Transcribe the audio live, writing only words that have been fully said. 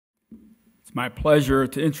It's my pleasure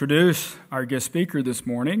to introduce our guest speaker this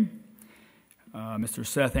morning, Mr.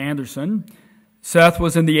 Seth Anderson. Seth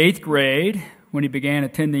was in the 8th grade when he began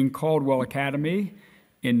attending Caldwell Academy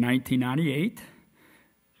in 1998.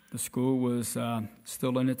 The school was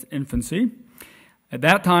still in its infancy. At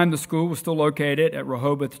that time, the school was still located at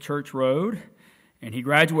Rehoboth Church Road, and he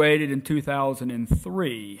graduated in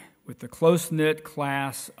 2003 with the close-knit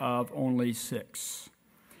class of only 6.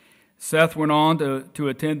 Seth went on to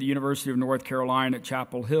attend the University of North Carolina at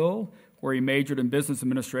Chapel Hill, where he majored in business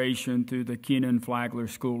administration through the Kenan Flagler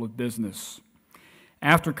School of Business.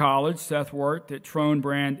 After college, Seth worked at Trone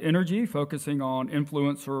Brand Energy, focusing on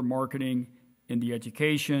influencer marketing in the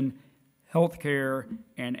education, healthcare,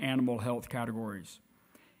 and animal health categories.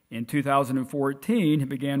 In 2014, he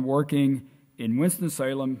began working in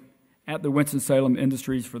Winston-Salem at the Winston-Salem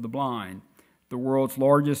Industries for the Blind, the world's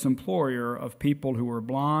largest employer of people who are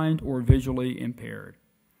blind or visually impaired.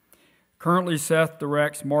 Currently, Seth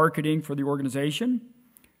directs marketing for the organization,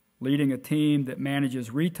 leading a team that manages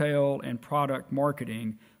retail and product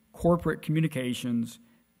marketing, corporate communications,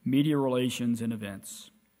 media relations, and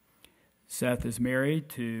events. Seth is married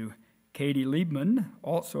to Katie Liebman,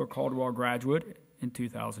 also a Caldwell graduate, in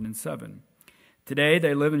 2007. Today,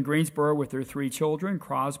 they live in Greensboro with their 3 children,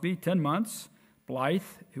 Crosby, 10 months, Blythe,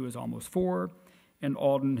 who is almost 4, and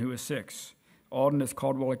Alden, who is 6. Alden is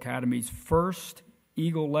Caldwell Academy's first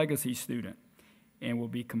Eagle Legacy student and will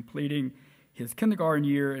be completing his kindergarten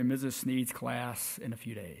year in Mrs. Sneed's class in a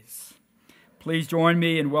few days. Please join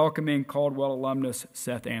me in welcoming Caldwell alumnus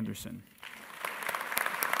Seth Anderson.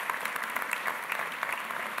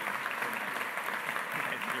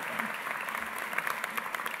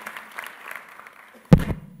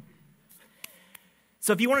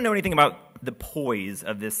 So if you want to know anything about the poise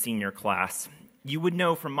of this senior class, you would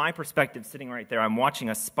know from my perspective sitting right there, I'm watching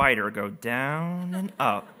a spider go down and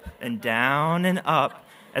up and down and up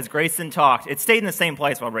as Grayson talked. It stayed in the same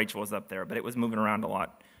place while Rachel was up there, but it was moving around a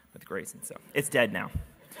lot with Grayson, so it's dead now.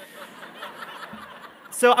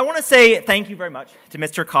 So I want to say thank you very much to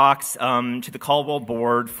Mr. Cox, to the Caldwell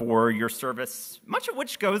board for your service, much of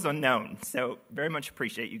which goes unknown, so very much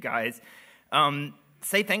appreciate you guys.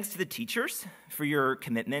 Say thanks to the teachers for your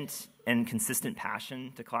commitment and consistent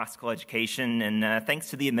passion to classical education, and thanks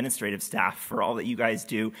to the administrative staff for all that you guys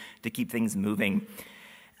do to keep things moving.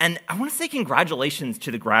 And I want to say congratulations to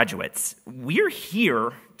the graduates. We're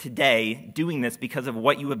here today doing this because of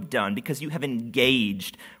what you have done, because you have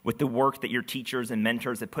engaged with the work that your teachers and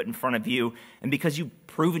mentors have put in front of you, and because you've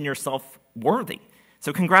proven yourself worthy.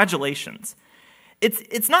 So congratulations.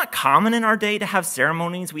 It's not common in our day to have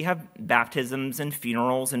ceremonies. We have baptisms and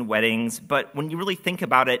funerals and weddings, but when you really think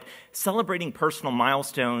about it, celebrating personal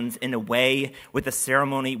milestones in a way with a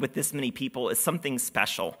ceremony with this many people is something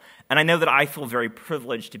special. And I know that I feel very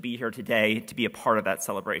privileged to be here today to be a part of that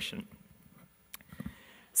celebration.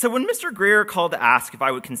 So when Mr. Greer called to ask if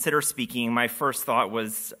I would consider speaking, my first thought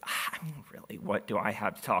was, really, what do I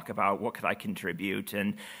have to talk about? What could I contribute?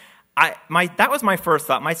 And that was my first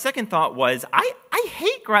thought. My second thought was, I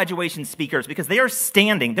hate graduation speakers because they are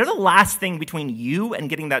standing. They're the last thing between you and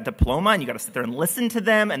getting that diploma, and you got to sit there and listen to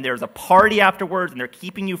them, and there's a party afterwards, and they're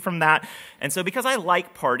keeping you from that. And so because I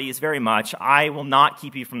like parties very much, I will not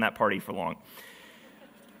keep you from that party for long.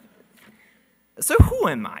 So who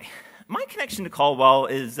am I? My connection to Caldwell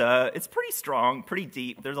is it's pretty strong, pretty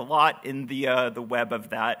deep. There's a lot in the web of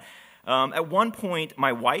that. At one point,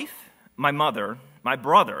 my wife, my mother, my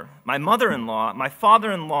brother, my mother-in-law, my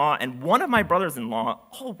father-in-law, and one of my brothers-in-law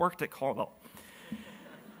all worked at Caldwell.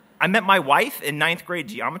 I met my wife in 9th grade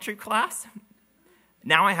geometry class.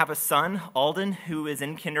 Now I have a son, Alden, who is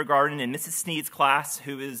in kindergarten in Mrs. Sneed's class,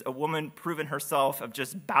 who is a woman proven herself of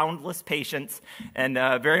just boundless patience, and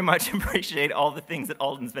very much appreciate all the things that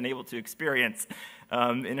Alden's been able to experience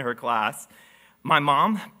in her class. My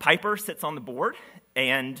mom, Piper, sits on the board,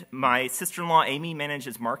 and my sister-in-law, Amy,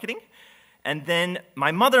 manages marketing. And then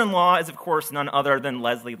my mother-in-law is, of course, none other than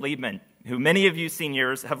Leslie Liebman, who many of you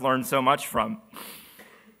seniors have learned so much from.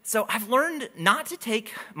 So I've learned not to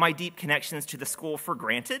take my deep connections to the school for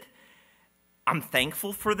granted. I'm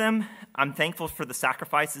thankful for them. I'm thankful for the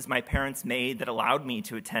sacrifices my parents made that allowed me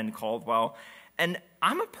to attend Caldwell. And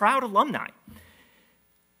I'm a proud alumni.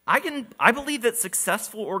 I believe that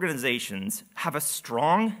successful organizations have a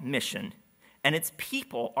strong mission, and its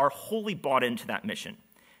people are wholly bought into that mission.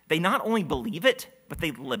 They not only believe it, but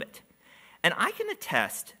they live it. And I can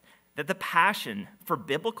attest that the passion for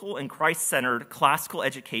biblical and Christ-centered classical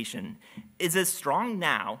education is as strong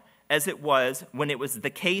now as it was when it was the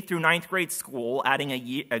K through 9th grade school, adding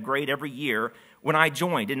a grade every year, when I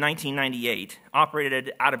joined in 1998,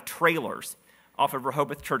 operated out of trailers off of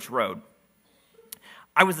Rehoboth Church Road.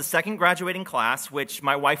 I was the second graduating class, which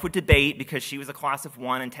my wife would debate because she was a class of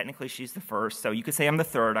one, and technically she's the first, so you could say I'm the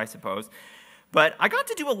third, I suppose. But I got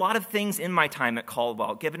to do a lot of things in my time at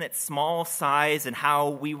Caldwell, given its small size and how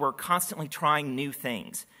we were constantly trying new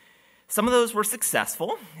things. Some of those were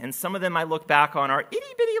successful, and some of them I look back on our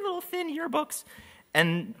itty-bitty little thin yearbooks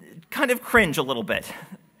and kind of cringe a little bit.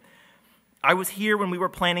 I was here when we were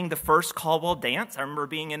planning the first Caldwell dance. I remember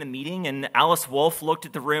being in a meeting, and Alice Wolf looked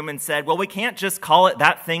at the room and said, well, we can't just call it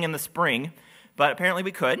that thing in the spring, but apparently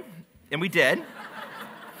we could, and we did.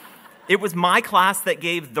 It was my class that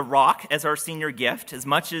gave the rock as our senior gift, as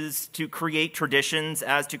much as to create traditions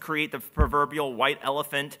as to create the proverbial white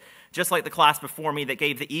elephant, just like the class before me that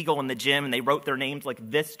gave the eagle in the gym, and they wrote their names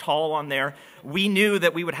like this tall on there. We knew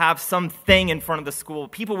that we would have something in front of the school.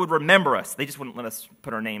 People would remember us. They just wouldn't let us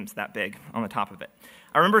put our names that big on the top of it.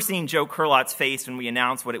 I remember seeing Joe Curlot's face when we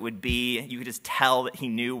announced what it would be. You could just tell that he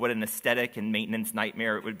knew what an aesthetic and maintenance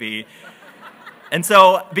nightmare it would be. And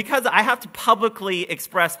so, because I have to publicly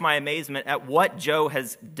express my amazement at what Joe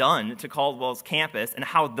has done to Caldwell's campus and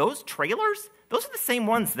how those trailers, those are the same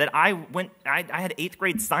ones that I had 8th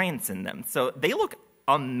grade science in them. So they look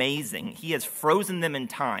amazing. He has frozen them in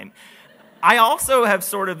time. I also have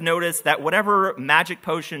sort of noticed that whatever magic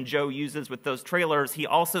potion Joe uses with those trailers, he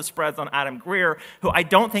also spreads on Adam Greer, who I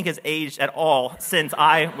don't think has aged at all since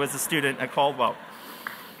I was a student at Caldwell.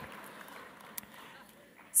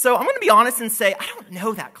 So I'm going to be honest and say I don't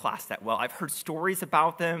know that class that well. I've heard stories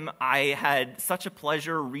about them. I had such a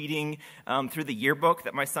pleasure reading through the yearbook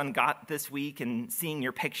that my son got this week and seeing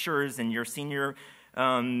your pictures and your senior,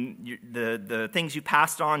 the things you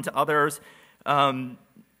passed on to others.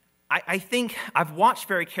 I think I've watched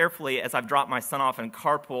very carefully as I've dropped my son off in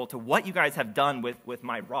carpool to what you guys have done with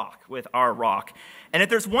my rock, with our rock. And if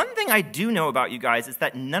there's one thing I do know about you guys, is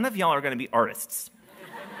that none of y'all are going to be artists.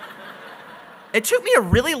 It took me a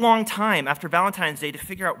really long time after Valentine's Day to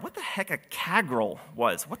figure out what the heck a cagrel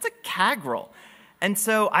was. What's a cagrel? And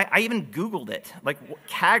so I even Googled it, like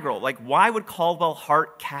cagrel, like why would Caldwell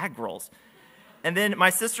heart cagrels? And then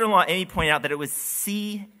my sister-in-law, Amy, pointed out that it was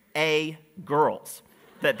CA girls,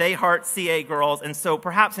 that they heart CA girls. And so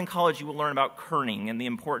perhaps in college you will learn about kerning and the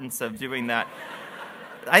importance of doing that.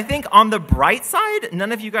 I think on the bright side,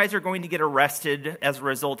 none of you guys are going to get arrested as a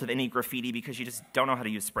result of any graffiti because you just don't know how to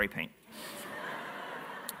use spray paint.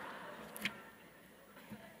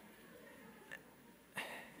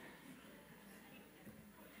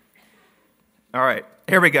 All right,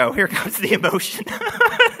 here we go. Here comes the emotion.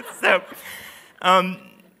 So,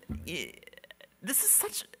 this is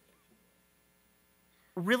such,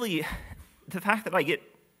 really, the fact that I get,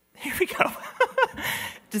 here we go,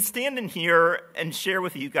 to stand in here and share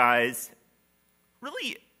with you guys,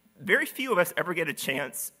 really, very few of us ever get a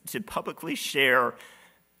chance to publicly share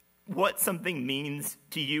what something means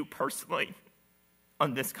to you personally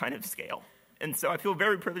on this kind of scale. And so I feel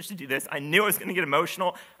very privileged to do this. I knew I was going to get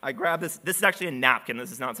emotional. I grabbed this. This is actually a napkin.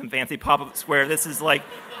 This is not some fancy pop-up square. This is like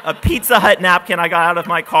a Pizza Hut napkin I got out of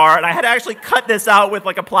my car. And I had to actually cut this out with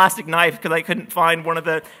like a plastic knife because I couldn't find one of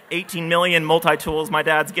the 18 million multi-tools my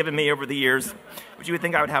dad's given me over the years, which you would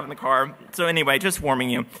think I would have in the car. So anyway, just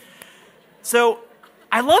warming you. So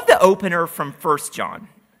I love the opener from 1 John.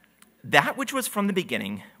 That which was from the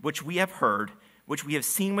beginning, which we have heard, which we have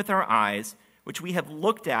seen with our eyes, which we have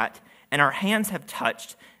looked at, and our hands have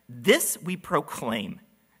touched, this we proclaim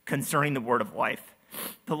concerning the word of life.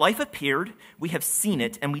 The life appeared, we have seen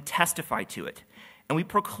it, and we testify to it. And we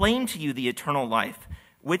proclaim to you the eternal life,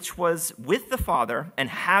 which was with the Father and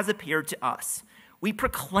has appeared to us. We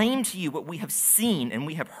proclaim to you what we have seen and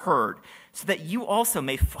we have heard, so that you also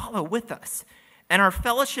may follow with us. And our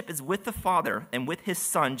fellowship is with the Father and with his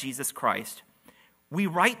Son, Jesus Christ. We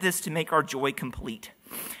write this to make our joy complete.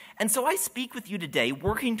 And so I speak with you today,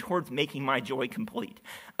 working towards making my joy complete,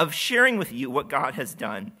 of sharing with you what God has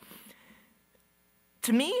done.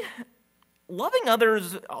 To me, loving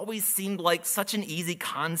others always seemed like such an easy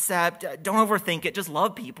concept. Don't overthink it. Just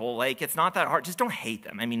love people. Like, it's not that hard. Just don't hate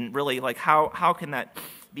them. I mean, really, like, how can that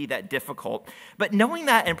be that difficult? But knowing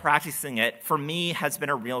that and practicing it, for me, has been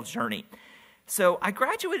a real journey. So I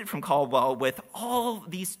graduated from Caldwell with all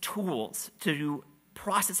these tools to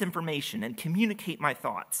process information and communicate my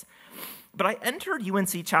thoughts. But I entered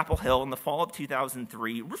UNC Chapel Hill in the fall of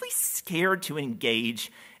 2003, really scared to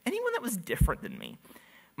engage anyone that was different than me.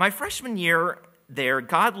 My freshman year there,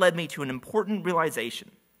 God led me to an important realization.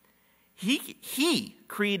 He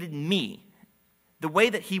created me the way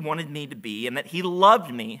that he wanted me to be, and that he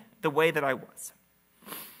loved me the way that I was.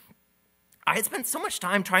 I had spent so much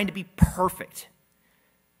time trying to be perfect,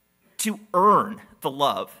 to earn the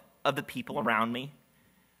love of the people around me,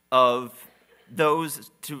 of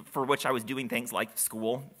for which I was doing things like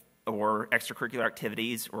school or extracurricular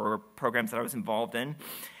activities or programs that I was involved in,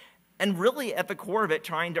 and really at the core of it,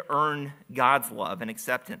 trying to earn God's love and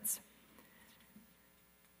acceptance.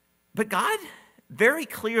 But God very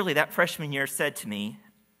clearly that freshman year said to me,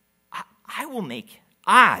 I will make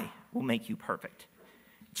you perfect.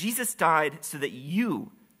 Jesus died so that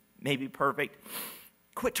you may be perfect.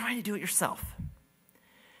 Quit trying to do it yourself.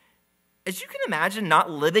 As you can imagine, not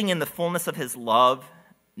living in the fullness of his love,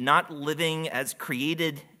 not living as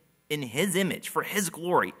created in his image for his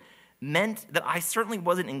glory, meant that I certainly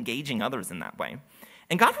wasn't engaging others in that way.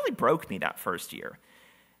 And God really broke me that first year.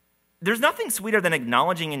 There's nothing sweeter than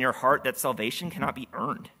acknowledging in your heart that salvation cannot be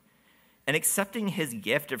earned and accepting his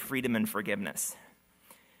gift of freedom and forgiveness.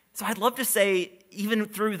 So I'd love to say, even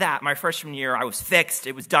through that, my freshman year, I was fixed,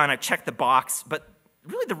 it was done, I checked the box, but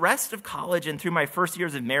really the rest of college and through my first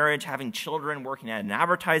years of marriage, having children, working at an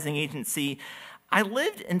advertising agency, I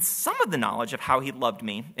lived in some of the knowledge of how he loved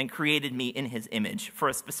me and created me in his image for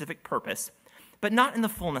a specific purpose, but not in the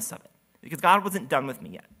fullness of it, because God wasn't done with me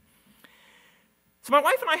yet. So my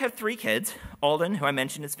wife and I have 3 kids. Alden, who I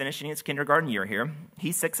mentioned, is finishing his kindergarten year here.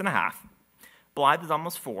 He's 6.5. Blythe is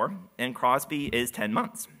almost 4, and Crosby is 10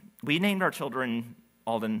 months. We named our children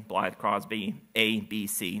Alden, Blythe, Crosby, A, B,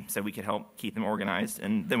 C, so we could help keep them organized.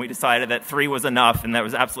 And then we decided that 3 was enough, and there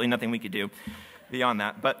was absolutely nothing we could do beyond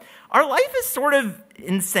that. But our life is sort of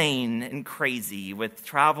insane and crazy with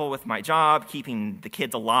travel with my job, keeping the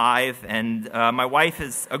kids alive, and my wife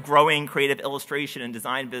has a growing creative illustration and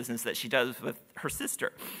design business that she does with her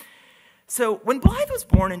sister. So when Blythe was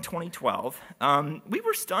born in 2012, we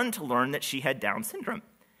were stunned to learn that she had Down syndrome.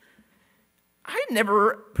 I had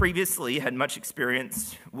never previously had much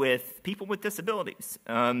experience with people with disabilities,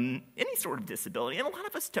 any sort of disability, and a lot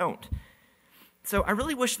of us don't. So I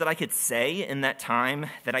really wish that I could say in that time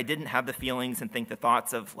that I didn't have the feelings and think the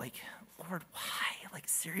thoughts of, like, Lord, why? Like,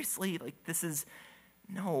 seriously? Like,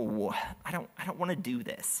 no, I don't want to do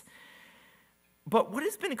this. But what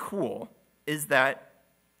has been cool is that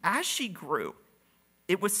as she grew,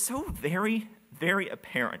 it was so very, very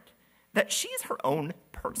apparent that she is her own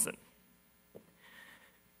person.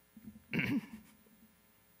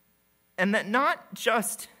 And that not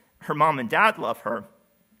just her mom and dad love her,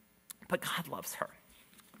 but God loves her.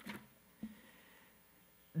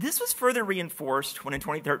 This was further reinforced when in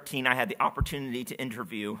 2013 I had the opportunity to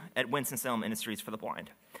interview at Winston-Salem Ministries for the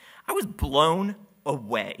Blind. I was blown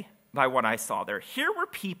away by what I saw there. Here were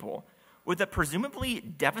people with a presumably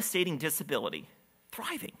devastating disability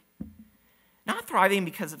thriving. Not thriving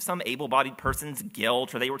because of some able-bodied person's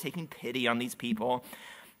guilt or they were taking pity on these people,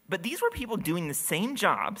 but these were people doing the same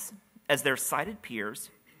jobs as their sighted peers,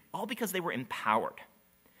 all because they were empowered.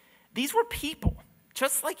 These were people,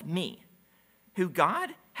 just like me, who God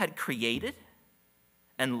had created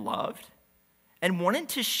and loved and wanted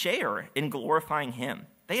to share in glorifying him.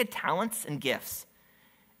 They had talents and gifts,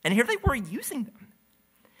 and here they were using them.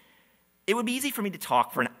 It would be easy for me to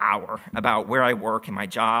talk for an hour about where I work and my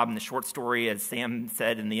job, and the short story, as Sam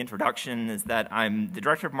said in the introduction, is that I'm the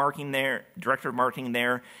director of marketing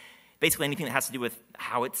there. Basically, anything that has to do with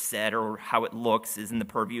how it's said or how it looks is in the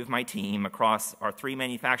purview of my team across our 3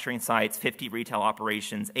 manufacturing sites, 50 retail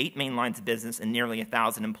operations, 8 main lines of business, and nearly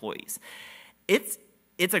 1,000 employees. It's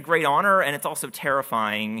a great honor, and it's also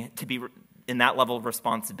terrifying to be in that level of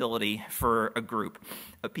responsibility for a group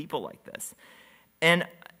of people like this. And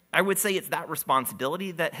I would say it's that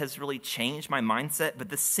responsibility that has really changed my mindset, but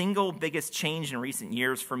the single biggest change in recent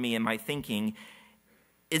years for me in my thinking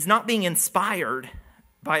is not being inspired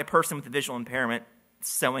by a person with a visual impairment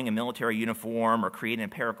sewing a military uniform or creating a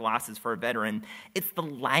pair of glasses for a veteran. It's the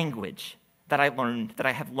language that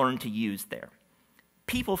I have learned to use there.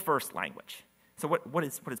 People first language. So what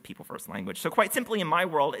is people first language? So quite simply in my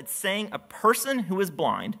world, it's saying a person who is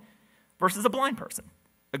blind versus a blind person.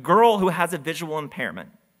 A girl who has a visual impairment,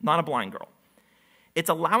 not a blind girl. It's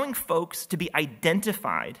allowing folks to be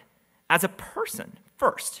identified as a person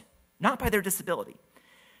first, not by their disability.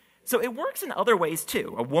 So it works in other ways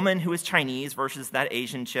too. A woman who is Chinese versus that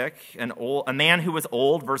Asian chick, a man who is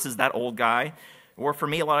old versus that old guy, or for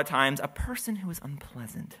me a lot of times, a person who is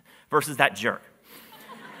unpleasant versus that jerk.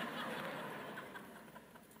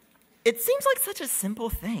 It seems like such a simple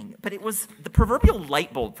thing, but it was the proverbial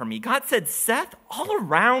light bulb for me. God said, Seth, all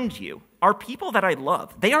around you are people that I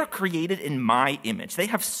love. They are created in my image. They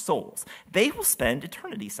have souls. They will spend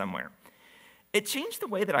eternity somewhere. It changed the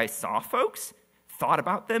way that I saw folks, thought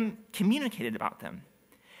about them, communicated about them.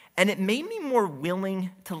 And it made me more willing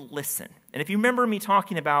to listen. And if you remember me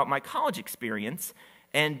talking about my college experience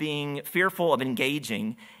and being fearful of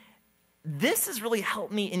engaging, this has really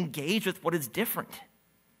helped me engage with what is different.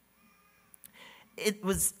 It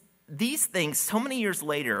was these things so many years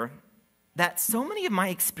later that so many of my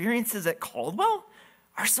experiences at Caldwell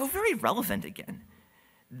are so very relevant again.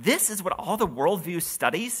 This is what all the worldview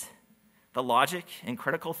studies, the logic and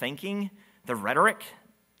critical thinking, the rhetoric,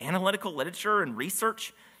 analytical literature and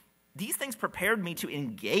research, these things prepared me to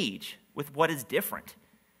engage with what is different.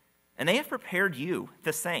 And they have prepared you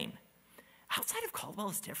the same. Outside of Caldwell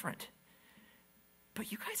is different.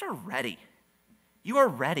 But you guys are ready. You are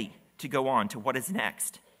ready to go on to what is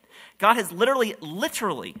next. God has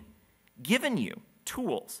literally given you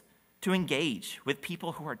tools to engage with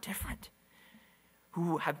people who are different,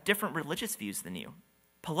 who have different religious views than you,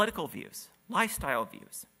 political views, lifestyle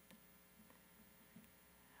views.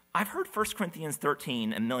 I've heard 1 Corinthians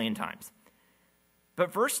 13 a million times,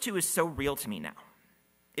 but verse 2 is so real to me now.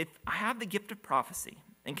 If I have the gift of prophecy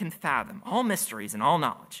and can fathom all mysteries and all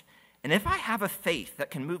knowledge, and if I have a faith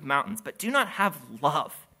that can move mountains but do not have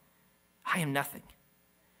love, I am nothing.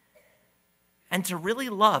 And to really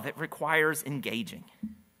love, it requires engaging.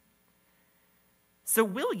 So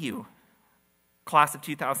will you, class of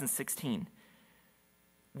 2016,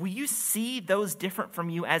 will you see those different from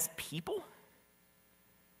you as people?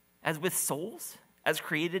 As with souls? As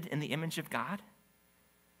created in the image of God?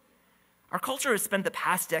 Our culture has spent the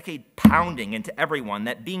past decade pounding into everyone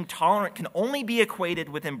that being tolerant can only be equated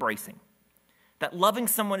with embracing. That loving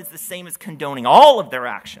someone is the same as condoning all of their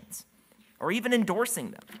actions, or even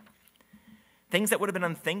endorsing them. Things that would have been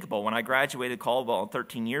unthinkable when I graduated Caldwell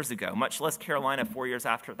 13 years ago, much less Carolina 4 years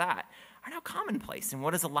after that, are now commonplace in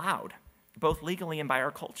what is allowed, both legally and by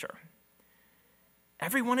our culture.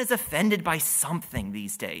 Everyone is offended by something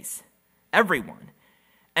these days. Everyone.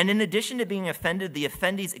 And in addition to being offended, the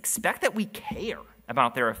attendees expect that we care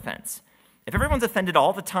about their offense. If everyone's offended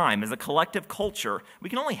all the time as a collective culture, we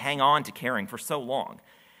can only hang on to caring for so long.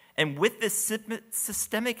 And with this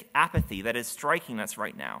systemic apathy that is striking us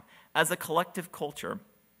right now, as a collective culture,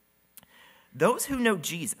 those who know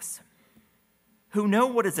Jesus, who know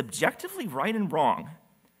what is objectively right and wrong,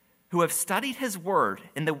 who have studied his word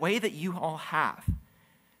in the way that you all have,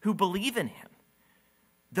 who believe in him,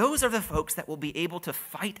 those are the folks that will be able to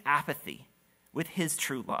fight apathy with his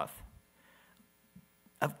true love,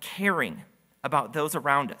 of caring about those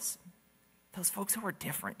around us, those folks who are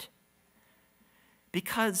different.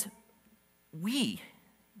 Because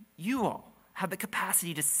you all, have the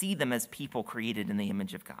capacity to see them as people created in the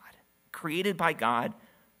image of God, created by God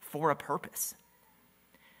for a purpose.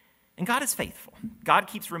 And God is faithful. God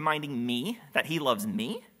keeps reminding me that he loves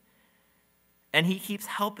me, and he keeps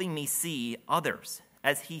helping me see others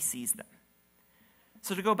as he sees them.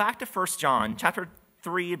 So to go back to 1 John chapter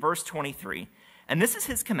 3, verse 23, and this is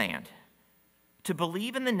his command, to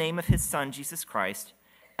believe in the name of his Son, Jesus Christ,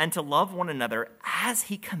 and to love one another as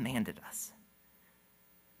he commanded us.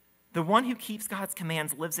 The one who keeps God's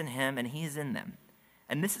commands lives in him, and he is in them.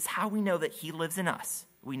 And this is how we know that he lives in us.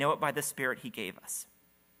 We know it by the Spirit he gave us.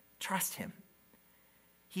 Trust him.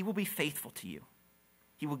 He will be faithful to you.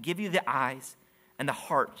 He will give you the eyes and the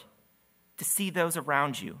heart to see those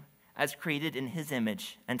around you as created in his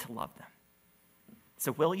image and to love them.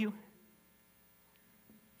 So will you?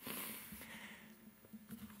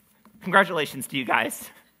 Congratulations to you guys.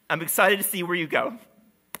 I'm excited to see where you go.